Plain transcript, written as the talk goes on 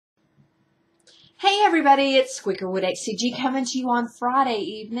Hey everybody, it's Squeakerwood HCG coming to you on Friday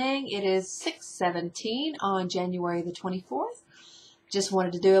evening. It is 6:17 on January the 24th. Just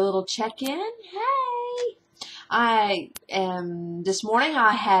wanted to do a little check-in. Hey! This morning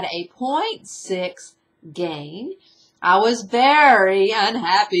I had a 0.6 gain. I was very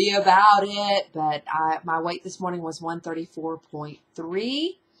unhappy about it, but my weight this morning was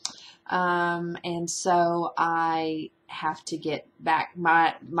 134.3. And so I have to get back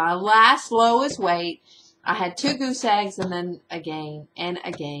my last lowest weight. I had 2 goose eggs and then a gain and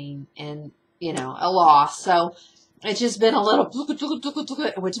a gain and, a loss. So it's just been a little,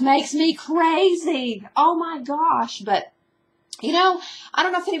 which makes me crazy. Oh my gosh. But, I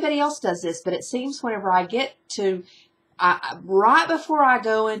don't know if anybody else does this, but it seems whenever I get to, right before I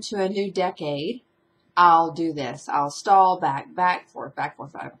go into a new decade, I'll do this. I'll stall back, forth.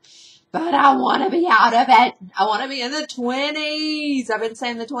 But I want to be out of it. I want to be in the 20s. I've been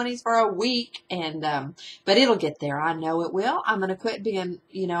saying the 20s for a week, and but it'll get there. I know it will. I'm going to quit being,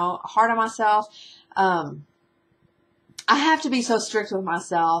 hard on myself. I have to be so strict with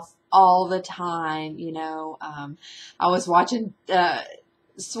myself all the time. I was watching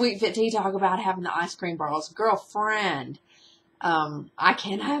Sweet Fit Tea talk about having the ice cream bars. Girlfriend. I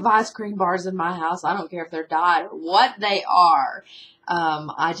can't have ice cream bars in my house. I don't care if they're dyed or what they are.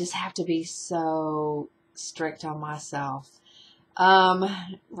 I just have to be so strict on myself.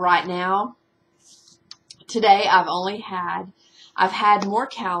 Right now, today I've had more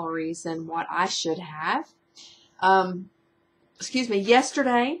calories than what I should have.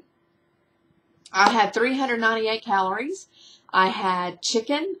 Yesterday I had 398 calories. I had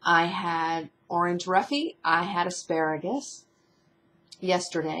chicken. I had orange roughy. I had asparagus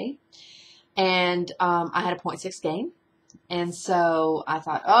yesterday, and I had a 0.6 gain, and so I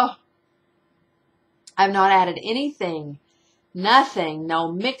thought, oh, I've not added anything, nothing,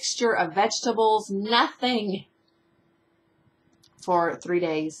 no mixture of vegetables, nothing for 3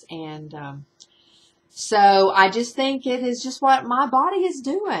 days, and so I just think it is just what my body is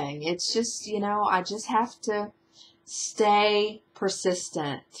doing. It's just, I just have to stay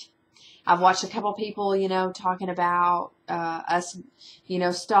persistent. I've watched a couple people, talking about us,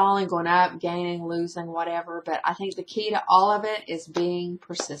 stalling, going up, gaining, losing, whatever. But I think the key to all of it is being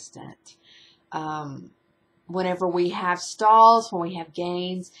persistent. Whenever we have stalls, when we have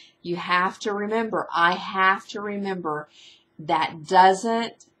gains, you have to remember, I have to remember that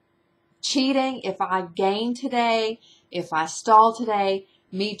cheating, if I gain today, if I stall today,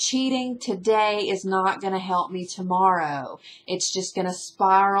 me cheating today is not going to help me tomorrow. It's just going to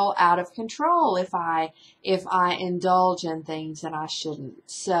spiral out of control if I indulge in things that I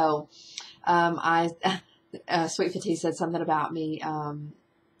shouldn't. So, Sweet Fatigue said something about me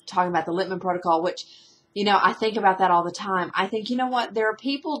talking about the Littman protocol, which, I think about that all the time. I think, what? There are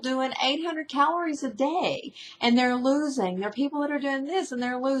people doing 800 calories a day and they're losing. There are people that are doing this and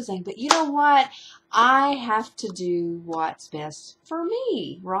they're losing. But you know what? I have to do what's best for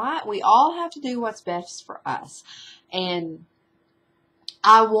me, right? We all have to do what's best for us. And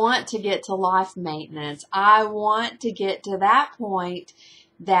I want to get to life maintenance. I want to get to that point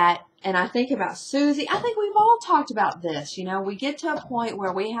that, and I think about Susie. I think we've all talked about this. We get to a point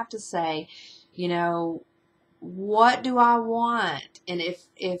where we have to say, what do I want? And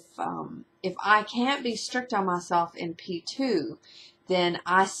if I can't be strict on myself in P2, then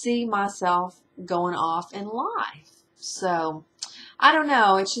I see myself going off in life. So I don't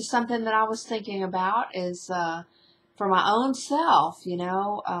know. It's just something that I was thinking about is for my own self.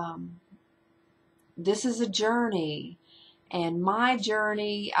 This is a journey. And my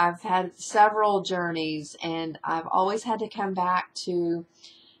journey, I've had several journeys, and I've always had to come back to,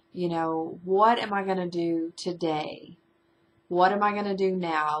 what am I going to do today? What am I going to do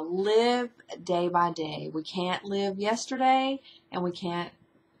now? Live day by day. We can't live yesterday, and we can't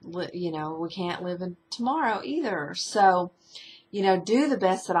live in tomorrow either. So, do the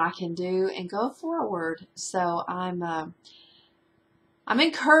best that I can do and go forward. So I'm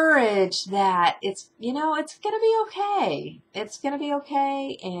encouraged that it's going to be okay. It's going to be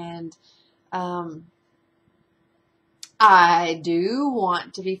okay. And, I do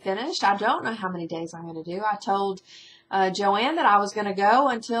want to be finished. I don't know how many days I'm going to do. I told Joanne that I was going to go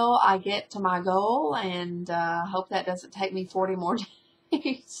until I get to my goal, and hope that doesn't take me 40 more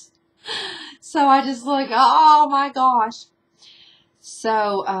days. So I just oh my gosh.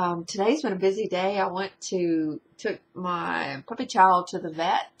 So today's been a busy day. I took my puppy child to the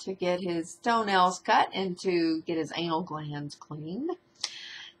vet to get his toenails cut and to get his anal glands cleaned.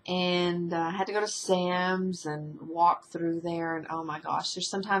 And I had to go to Sam's and walk through there. And oh my gosh, there's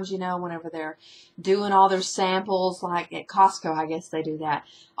sometimes, whenever they're doing all their samples, like at Costco, I guess they do that,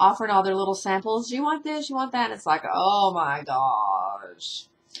 offering all their little samples. Do you want this? You want that? And it's like, oh my gosh.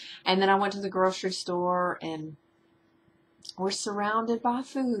 And then I went to the grocery store, and we're surrounded by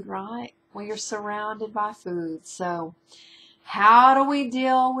food, right? We are surrounded by food. So how do we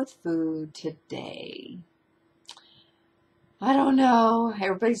deal with food today? I don't know.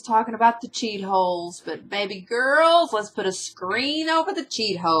 Everybody's talking about the cheat holes, but baby girls, let's put a screen over the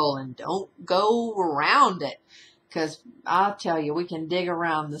cheat hole and don't go around it. Because I'll tell you, we can dig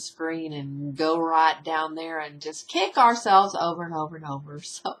around the screen and go right down there and just kick ourselves over and over and over.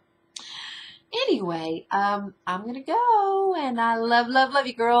 So anyway, I'm going to go, and I love, love, love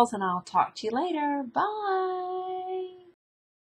you girls, and I'll talk to you later. Bye.